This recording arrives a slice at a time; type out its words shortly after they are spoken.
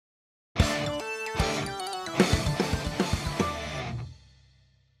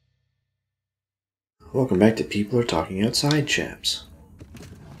Welcome back to People Are Talking Outside, chaps.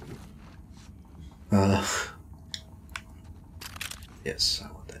 Yes,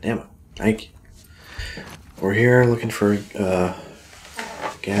 I want that ammo. Thank you. We're here looking for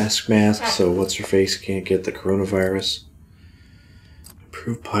gas mask, so what's-her-face can't get the coronavirus.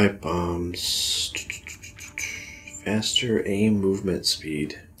 Improved pipe bombs. Faster aim movement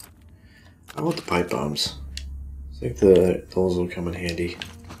speed. I want the pipe bombs. I think those will come in handy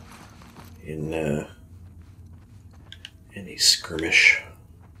in any skirmish.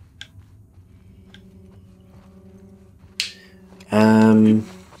 I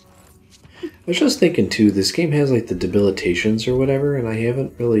was just thinking too, this game has like the debilitations or whatever, and I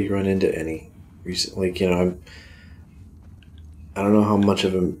haven't really run into any recently. Like, you know, I don't know how much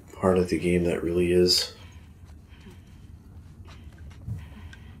of a part of the game that really is.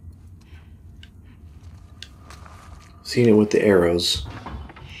 Seen it with the arrows.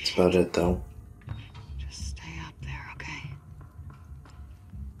 That's about it, though. Just stay up there, okay?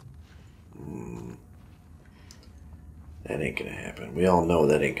 That ain't gonna happen. We all know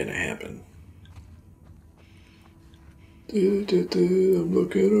that ain't gonna happen. I'm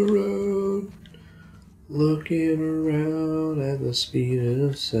looking around at the speed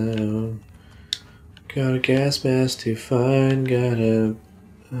of sound. Got a gas mask to find, gotta...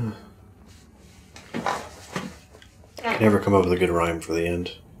 Never come up with a good rhyme for the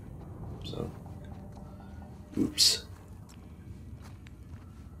end. So, oops.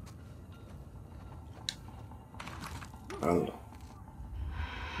 I'm out of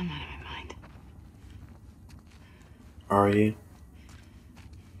my mind. Are you?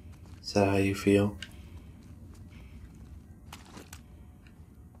 Is that how you feel?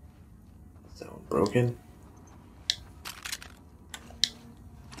 Is that one broken?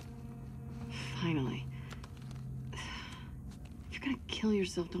 Finally. If you're gonna kill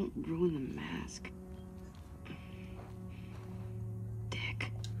yourself, don't ruin the mask.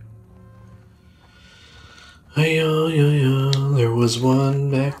 Dick. There was one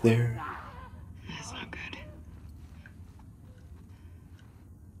back there. That's not good.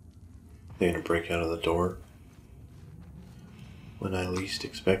 They're gonna break out of the door when I least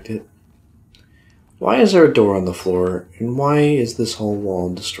expect it. Why is there a door on the floor, and why is this whole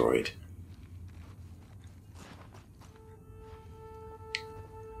wall destroyed?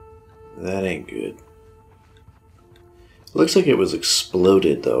 That ain't good. It looks like it was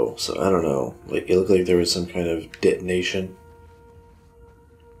exploded though, so I don't know. Like, it looked like there was some kind of detonation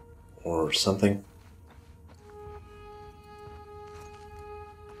or something.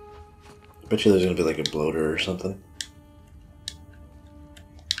 I bet you there's gonna be like a bloater or something.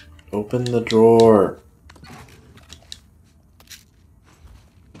 Open the drawer.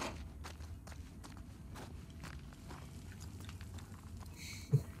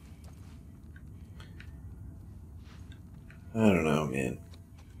 I don't know, man.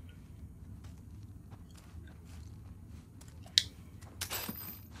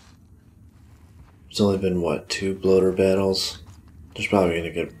 There's only been, what, 2 bloater battles? There's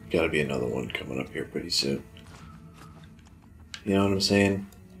probably gotta be another one coming up here pretty soon. You know what I'm saying?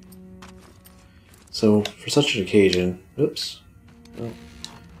 So, for such an occasion... Oops. Oh,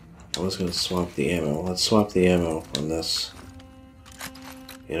 I was gonna swap the ammo. Let's swap the ammo on this.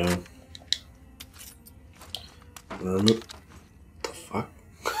 You know? Remove... The fuck?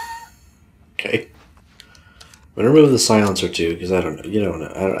 Okay. I'm gonna remove the silencer too, because I don't know. You don't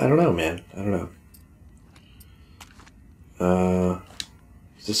know. I don't know, man. I don't know.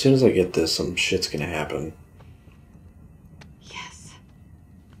 'Cause as soon as I get this, some shit's gonna happen. Yes.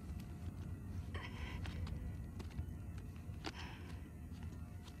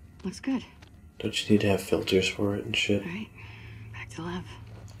 Looks good. Don't you need to have filters for it and shit? Alright, back to lab.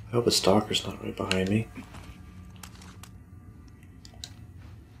 I hope a stalker's not right behind me.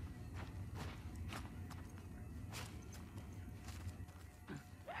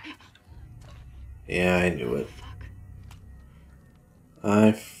 Yeah, I knew it. Fuck.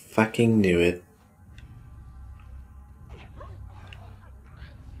 I fucking knew it.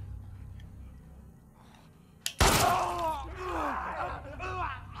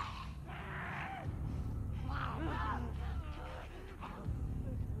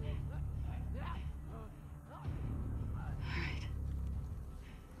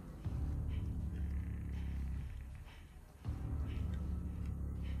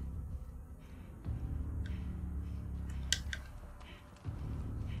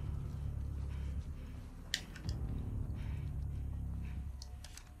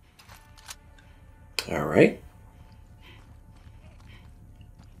 Alright. Alright.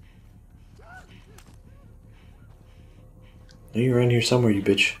 You're around here somewhere, you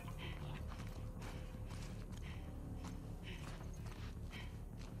bitch.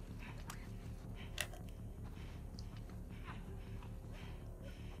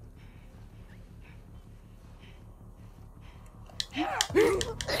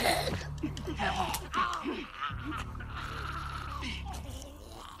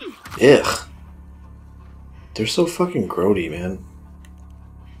 Ugh. They're so fucking grody, man.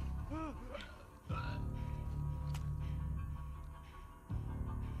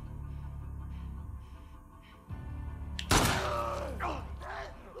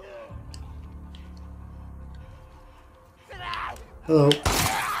 Hello.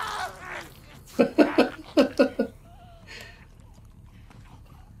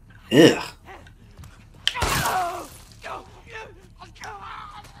 Ugh.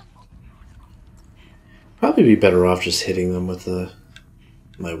 Probably be better off just hitting them with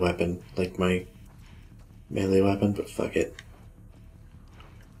my weapon, like my melee weapon, but fuck it.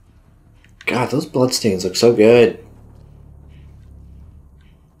 God, those bloodstains look so good.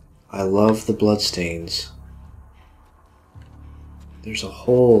 I love the bloodstains. There's a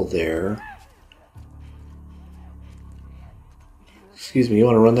hole there. Excuse me, you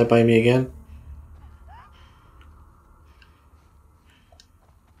want to run that by me again?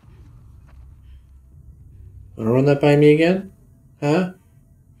 Want to run that by me again? Huh?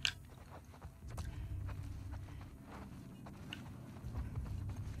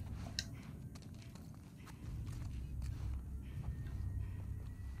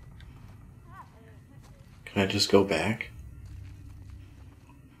 Can I just go back?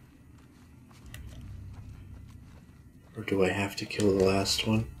 Or do I have to kill the last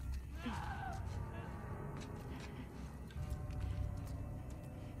one?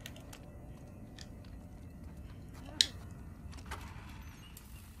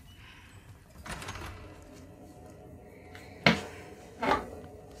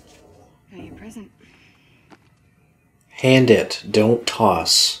 Got your present. Hand it. Don't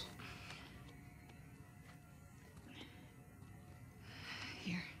toss.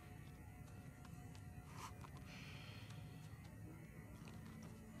 Here.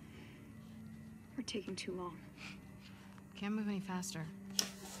 We're taking too long. Can't move any faster.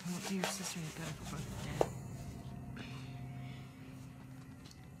 I won't do your sister any good if we're both dead.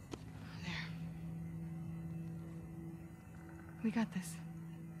 There. We got this.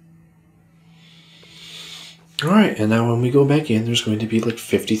 Alright, and now when we go back in, there's going to be like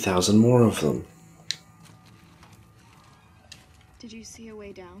 50,000 more of them. Did you see a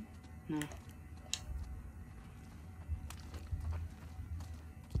way down? No.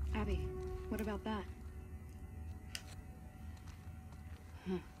 Abby, what about that?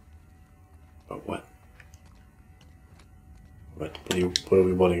 But what? What are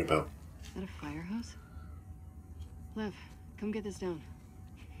we wondering about? Is that a fire hose? Lev, come get this down.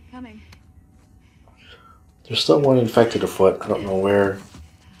 Coming. There's still one infected afoot. I don't know where.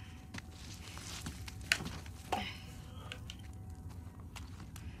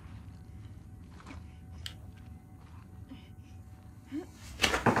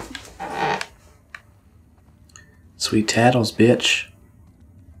 Sweet tattles, bitch.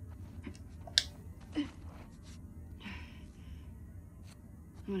 I'm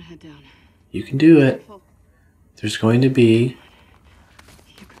gonna head down. You can do it. Careful. There's going to be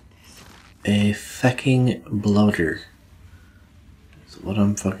You got this. a fecking bloater. That's what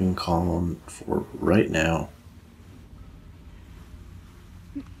I'm fucking calling for right now.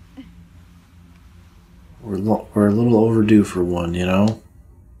 We're a little overdue for one, you know?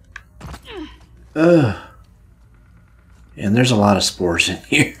 Ugh. And there's a lot of spores in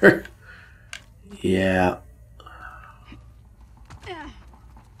here. Yeah.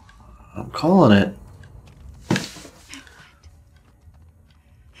 I'm calling it.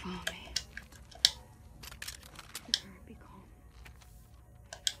 Follow me. Be calm.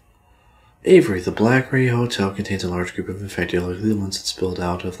 Avery, the Black Ray Hotel contains a large group of infected, likely the ones that spilled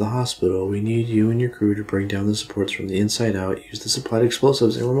out of the hospital. We need you and your crew to bring down the supports from the inside out. Use the supplied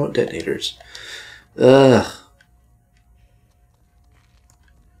explosives and remote detonators. Ugh.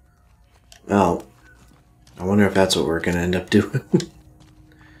 Well, I wonder if that's what we're going to end up doing.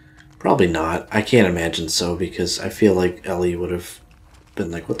 Probably not. I can't imagine so, because I feel like Ellie would have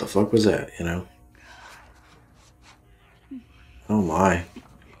been like, what the fuck was that, you know? Oh my.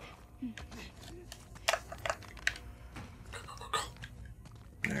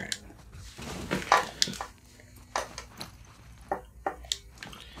 Alright.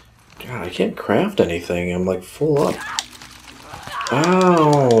 God, I can't craft anything. I'm like full up.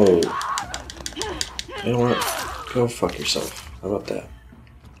 Ow! You know what? Go fuck yourself. How about that?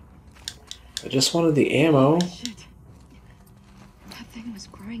 I just wanted the ammo. Shit. That thing was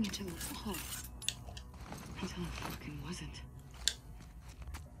growing into the wall. Until it fucking wasn't.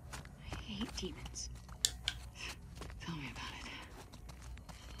 I hate demons. Tell me about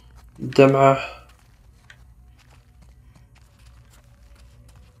it. Dema.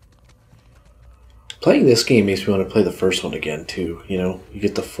 Playing this game makes me want to play the first one again too. You know, you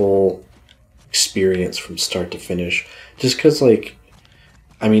get the full experience from start to finish. Just because, like,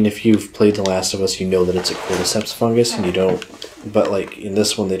 I mean, if you've played The Last of Us, you know that it's a cordyceps fungus, and you don't. But like in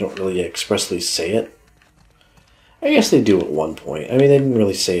this one, they don't really expressly say it. I guess they do at one point. I mean, they didn't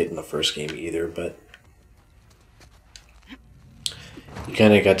really say it in the first game either, but you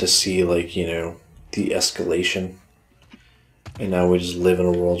kind of got to see, like, you know, the escalation. And now we just live in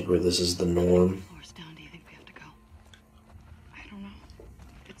a world where this is the norm. Floors down, do you think we have to go? I don't know.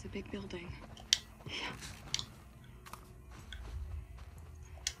 It's a big building.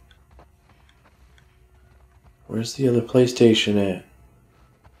 Where's the other PlayStation at?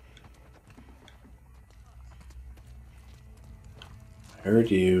 I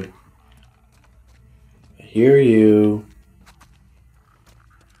heard you. I hear you.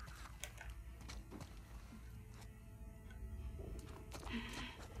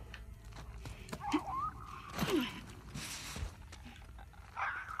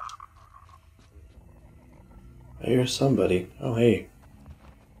 I hear somebody. Oh, hey.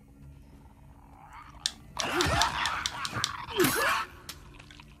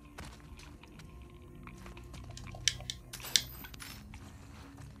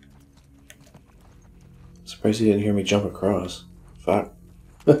 Surprised you didn't hear me jump across. Fuck.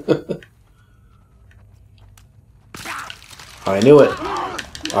 I knew it.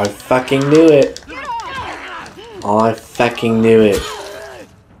 I fucking knew it. I fucking knew it.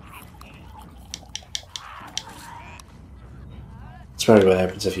 That's probably what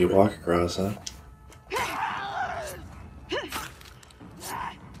happens if you walk across, huh?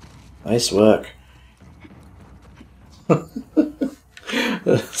 Nice work.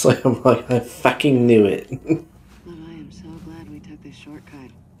 It's like, I'm like, I fucking knew it. Well, I am so glad we took this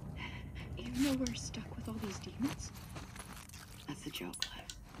shortcut. Even though we're stuck with all these demons? That's the joke,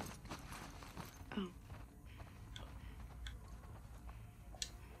 Cliff. Oh.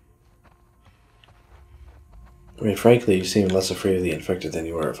 I mean, frankly, you seem less afraid of the infected than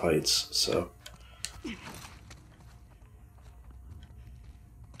you are of heights, so.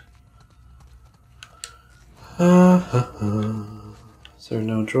 Is there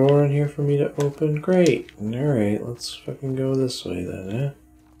no drawer in here for me to open? Great. Alright, let's fucking go this way then, eh?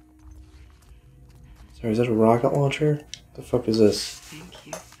 Sorry, is that a rocket launcher? The fuck is this? Thank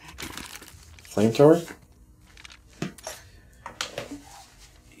you. Flamethrower?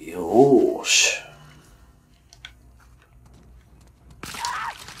 Yosh.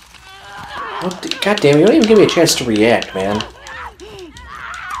 What the, God damn it, you don't even give me a chance to react, man.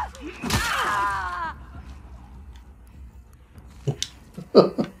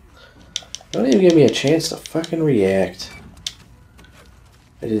 Don't even give me a chance to fucking react.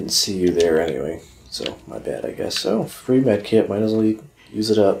 I didn't see you there anyway, so my bad, I guess. So, free med kit, might as well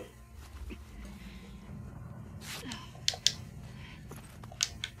use it up.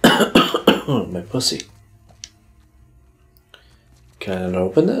 My pussy. Can I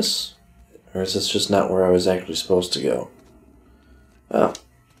open this? Or is this just not where I was actually supposed to go? Oh,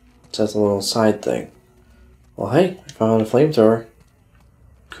 it's that little side thing. Well, hey, I found a flamethrower.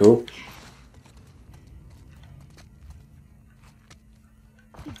 Cool.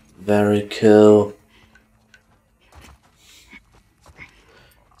 Very cool.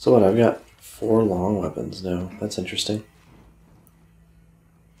 So what, I've got 4 long weapons now. That's interesting.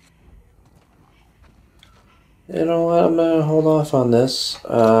 You know what, I'm gonna hold off on this. I'm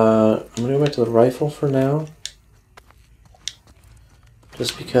gonna go back to the rifle for now.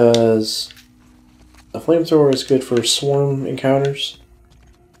 Just because a flamethrower is good for swarm encounters.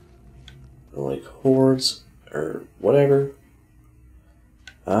 Or like hordes or whatever.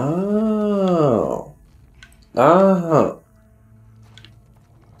 Oh. Ah.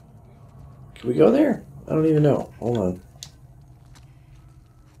 Can we go there? I don't even know. Hold on.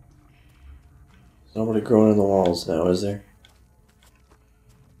 There's nobody growing in the walls now, is there?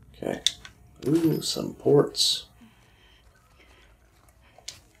 Okay. Ooh, some ports.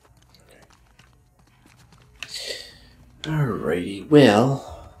 Okay. Alrighty,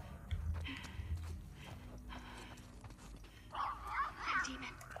 well. Demon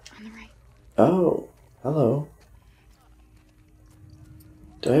on the right. Oh, hello.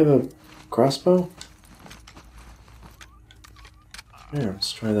 Do I have a crossbow? Here,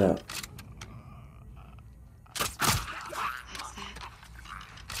 let's try that.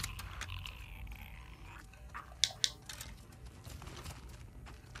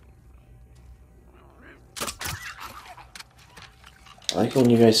 I like when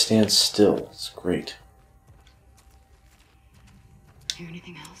you guys stand still. It's great. Hear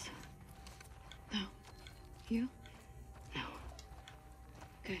anything else? No. You? No.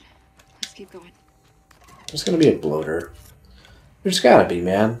 Good. Let's keep going. There's gonna be a bloater. There's gotta be,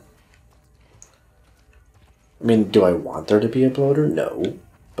 man. I mean, do I want there to be a bloater? No.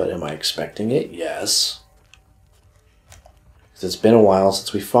 But am I expecting it? Yes. Because it's been a while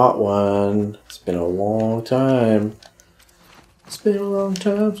since we fought one. It's been a long time. It's been a long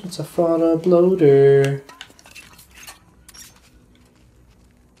time since I fought a bloater.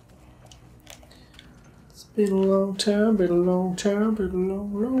 It's been a long time, been a long time, been a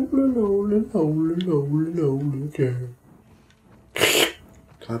long time.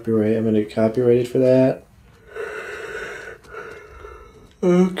 Copyright, I'm gonna get copyrighted for that.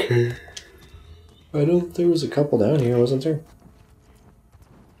 Okay. I know there was a couple down here, wasn't there?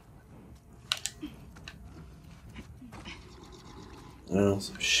 Oh,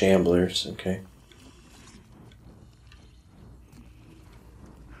 some shamblers, okay.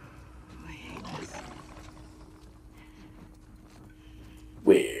 I hate this.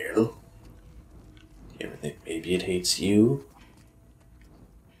 Well, you ever think maybe it hates you?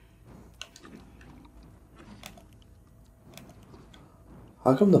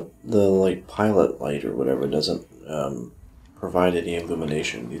 How come the like pilot light or whatever doesn't provide any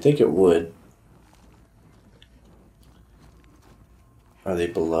illumination? You'd think it would. Are they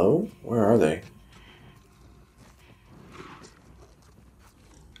below? Where are they?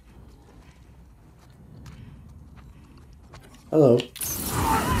 Hello.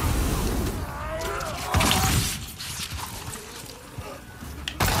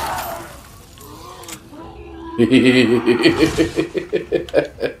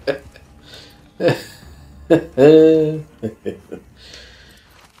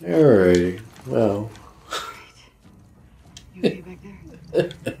 Alrighty, well. You okay back there?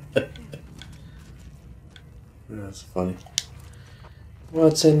 That's funny.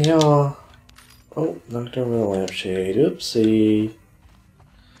 What's in here? Oh, knocked over the lampshade. Oopsie.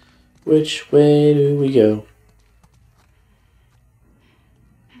 Which way do we go?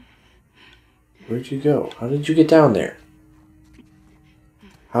 Where'd you go? How did you get down there?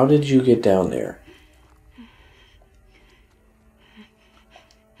 How did you get down there?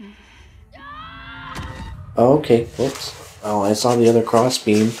 Oh, okay. Whoops. Oh, I saw the other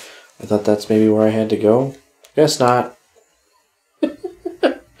crossbeam. I thought that's maybe where I had to go. Guess not.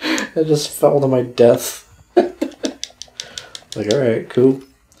 I just fell to my death. Like, alright, cool.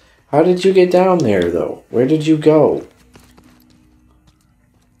 How did you get down there, though? Where did you go?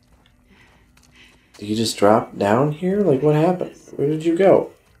 Did you just drop down here? Like, what happened? Where did you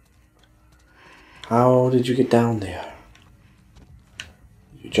go? How did you get down there?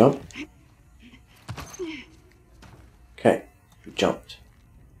 Did you jump? Okay, you jumped.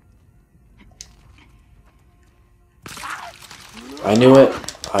 I knew it.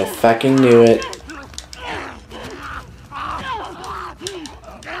 I fucking knew it.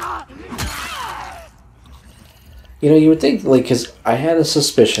 You know, you would think, like, because I had a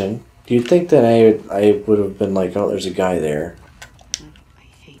suspicion. You'd think that I would have been like, oh, there's a guy there. I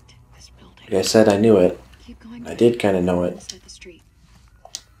hate this building. Like I said, I knew it. Keep going. I did kind of know it. Beside the street.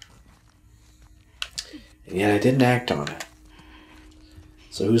 And yet I didn't act on it.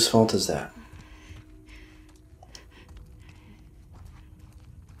 So whose fault is that?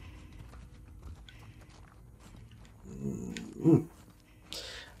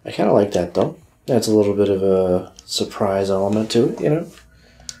 I kind of like that, though. That's a little bit of a surprise element to it, you know?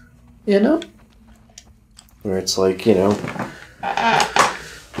 You know? Where it's like, you know,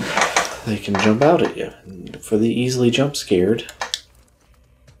 they can jump out at you. And for the easily jump scared,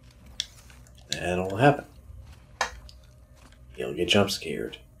 that'll happen. You'll get jump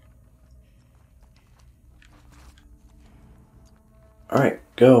scared. Alright,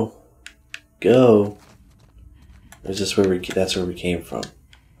 go. Go. Is this where that's where we came from?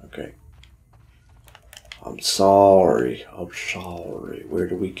 Okay. I'm sorry. I'm sorry. Where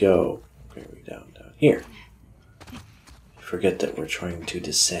do we go? Okay, we're down here. Forget that we're trying to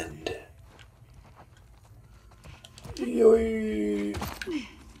descend. Yoy.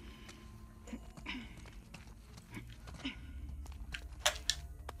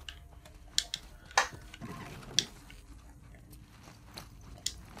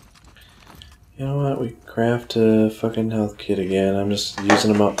 You know what? We craft a fucking health kit again. I'm just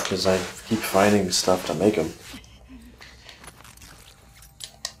using them up because I keep finding stuff to make them.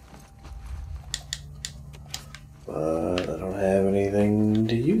 But I don't have anything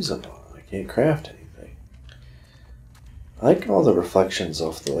to use them on. I can't craft anything. I like all the reflections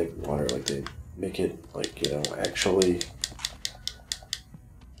off the like water. Like they make it like, you know, actually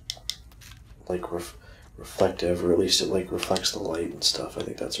like reflective, or at least it like reflects the light and stuff. I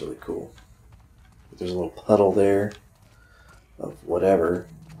think that's really cool. There's a little puddle there of whatever.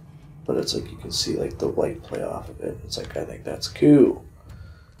 but it's like you can see like the light play off of it. It's like, I think that's cool.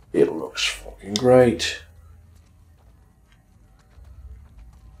 It looks fucking great.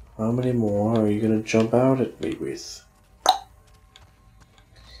 How many more are you gonna jump out at me with?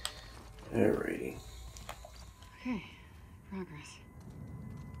 Alrighty. Okay, progress.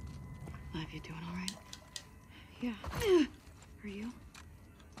 Live, you doing all right? Yeah. Are you?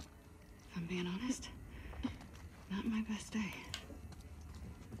 If I'm being honest, not my best day.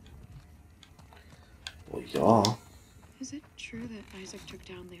 Well, yeah. Is it true that Isaac took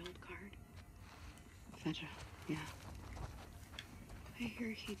down the old guard? Fetcha, yeah. I hear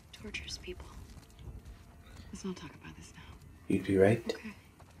he tortures people. Let's not talk about this now. You'd be right. Okay.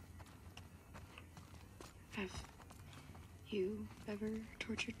 Have you ever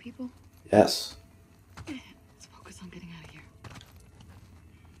tortured people? Yes. Let's focus on getting out of here.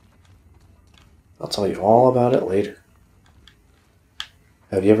 I'll tell you all about it later.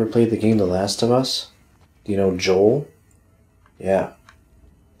 Have you ever played the game The Last of Us? Do you know Joel? Yeah.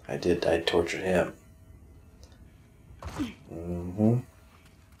 I did. I tortured him. Mm-hmm.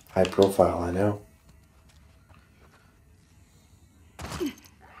 High profile, I know.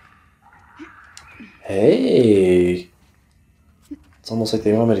 Hey! It's almost like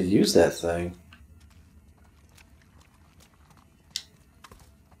they want me to use that thing.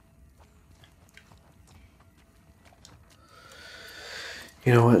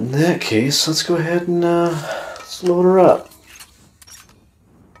 You know what, in that case, let's go ahead and let's load her up.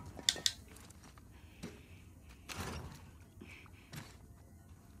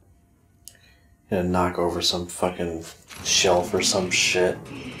 Gonna knock over some fucking shelf or some shit.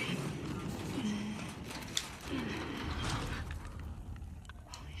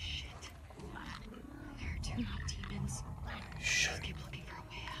 Holy shit. There are two more demons. Shit. Just keep looking for a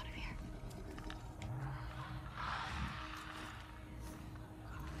way out of here.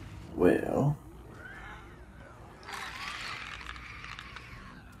 Well.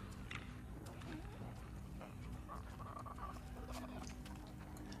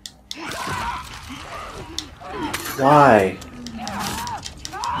 Why?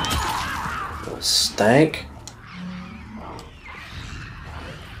 Little stank?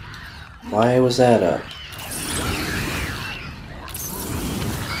 Why was that up?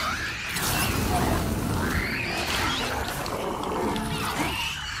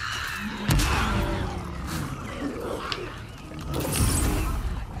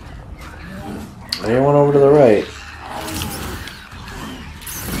 Anyone over to the right?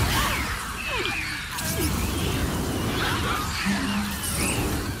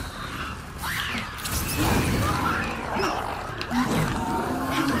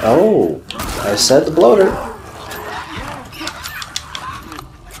 Oh, I said the bloater.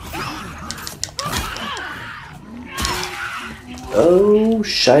 Oh,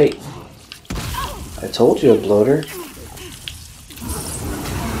 shite. I told you a bloater.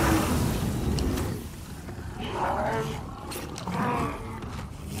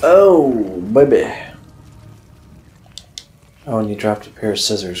 Oh, baby. Oh, and you dropped a pair of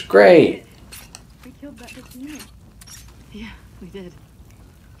scissors. Great. We killed that demon. Yeah, we did.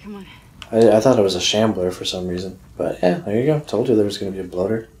 Come on. I thought it was a shambler for some reason. But yeah, there you go. Told you there was going to be a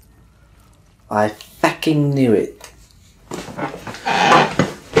bloater. I fucking knew it.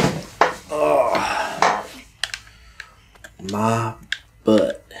 Oh. My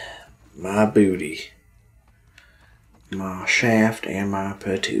butt. My booty. My shaft and my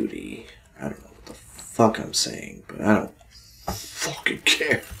patootie. I don't know what the fuck I'm saying, but I don't fucking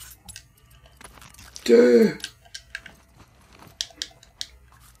care. Duh.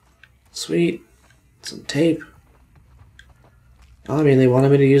 Sweet. Some tape. Well, I mean, they wanted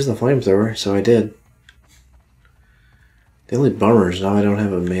me to use the flamethrower, so I did. The only bummer is now I don't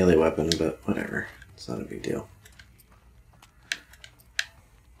have a melee weapon, but whatever. It's not a big deal.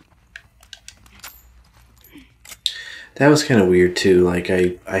 That was kind of weird too. Like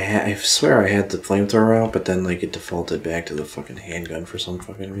I swear I had the flamethrower out, but then like it defaulted back to the fucking handgun for some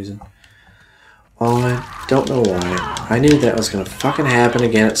fucking reason. Well, I don't know why. I knew that was gonna fucking happen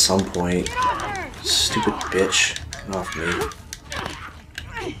again at some point. Stupid bitch. Get off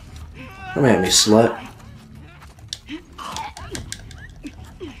me. Come at me, slut.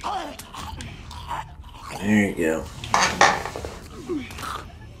 There you go.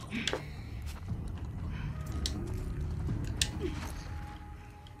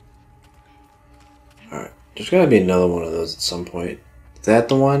 Alright, there's gotta be another one of those at some point. Is that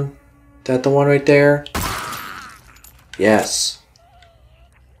the one? Is that the one right there? Yes.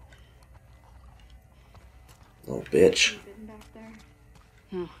 Little bitch. Bitten back there?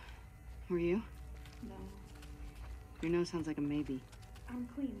 Oh, were you? No. Your nose sounds like a maybe. I'm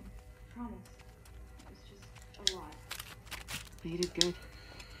clean. Promise. It was just a lot. But you did good.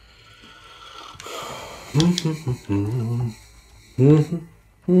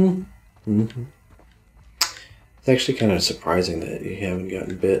 It's actually kind of surprising that you haven't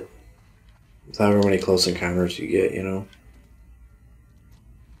gotten bit. With however many close encounters you get, you know.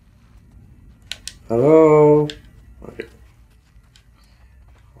 Hello? Okay.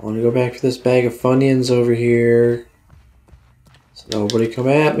 I want to go back for this bag of Funyuns over here. So nobody come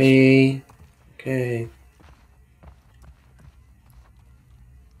at me. Okay.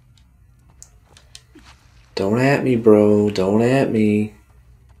 Don't at me, bro. Don't at me.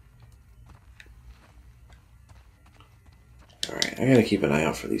 Alright, I gotta keep an eye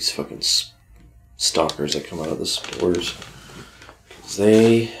out for these fucking stalkers that come out of the spores. Because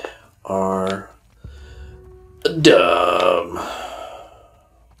they are dumb.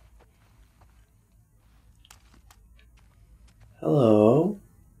 Hello?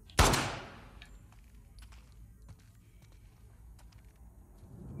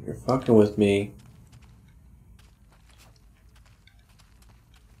 You're fucking with me.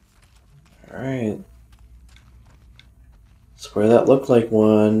 Alright. Swear that looked like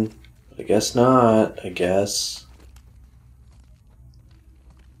one. But I guess not, I guess.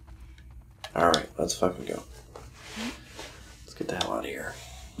 Alright, let's fucking go. Let's get the hell out of here.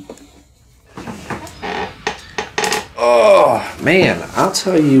 Oh, man, I'll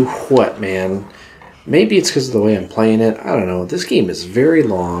tell you what, man. Maybe it's because of the way I'm playing it. I don't know. This game is very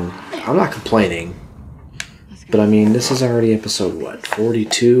long. I'm not complaining. But I mean, this is already episode, what,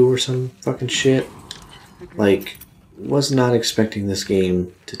 42 or some fucking shit? Like, was not expecting this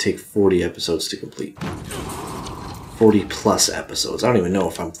game to take 40 episodes to complete. 40 plus episodes. I don't even know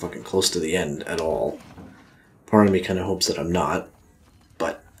if I'm fucking close to the end at all. Part of me kind of hopes that I'm not.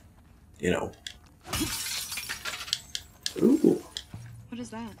 But, you know. Ooh. What is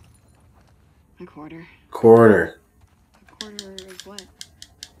that? A quarter. Quarter. A quarter of what?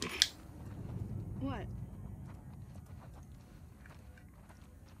 What?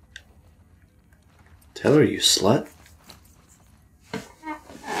 Tell her, you slut.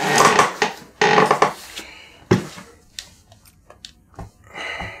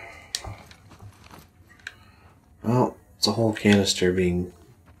 Well, it's a whole canister being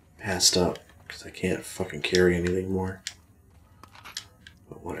passed up because I can't fucking carry anything more.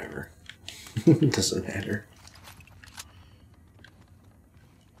 But whatever. It doesn't matter.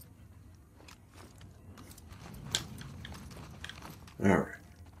 Alright.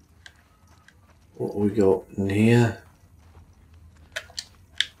 What we got in here?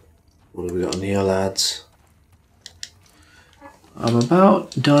 What do we got in here, lads? I'm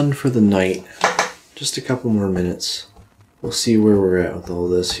about done for the night. Just a couple more minutes. We'll see where we're at with all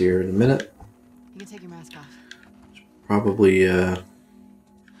this here in a minute. You can take your mask off. Probably, Thank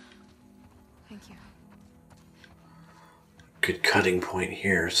you. good cutting point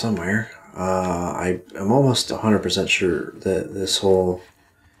here somewhere. I'm almost 100% sure that this whole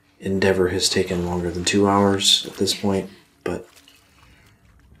endeavor has taken longer than 2 hours at this point, but...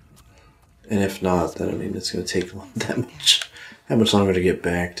 And if not, then I mean, it's going to take that much longer to get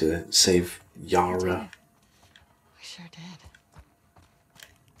back to save Yara. We sure did.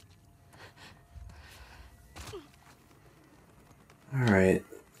 Alright,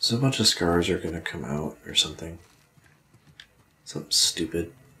 so a bunch of scars are going to come out or something. Something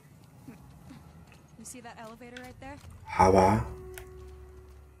stupid. You see that elevator right there? Haba.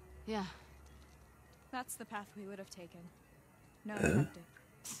 Yeah. That's the path we would have taken. No infected.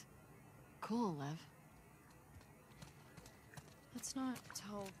 Cool, Lev. Let's not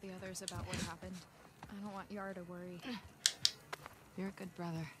tell the others about what happened. I don't want Yara to worry. You're a good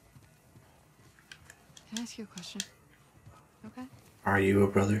brother. Can I ask you a question? Okay? Are you a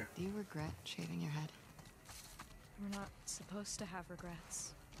brother? Do you regret shaving your head? We're not supposed to have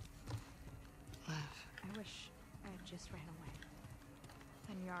regrets. Lev. I wish I had just ran away.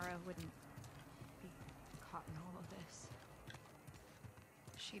 Then Yara wouldn't be caught in all of this.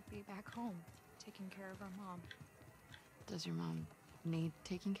 She'd be back home, taking care of our mom. Does your mom need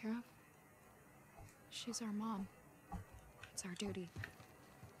taking care of? She's our mom. It's our duty.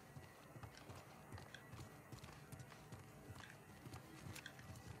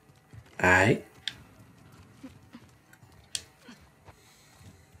 Aight.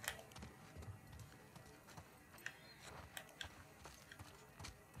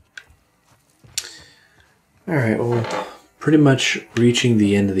 Alright, well, pretty much reaching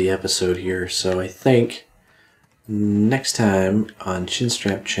the end of the episode here, so I think next time on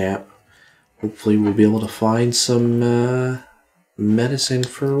Chinstrap Chap, hopefully we'll be able to find some medicine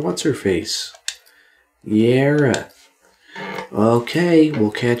for what's-her-face. Yeah. Okay,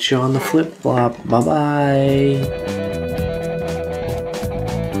 we'll catch you on the flip flop. Bye bye.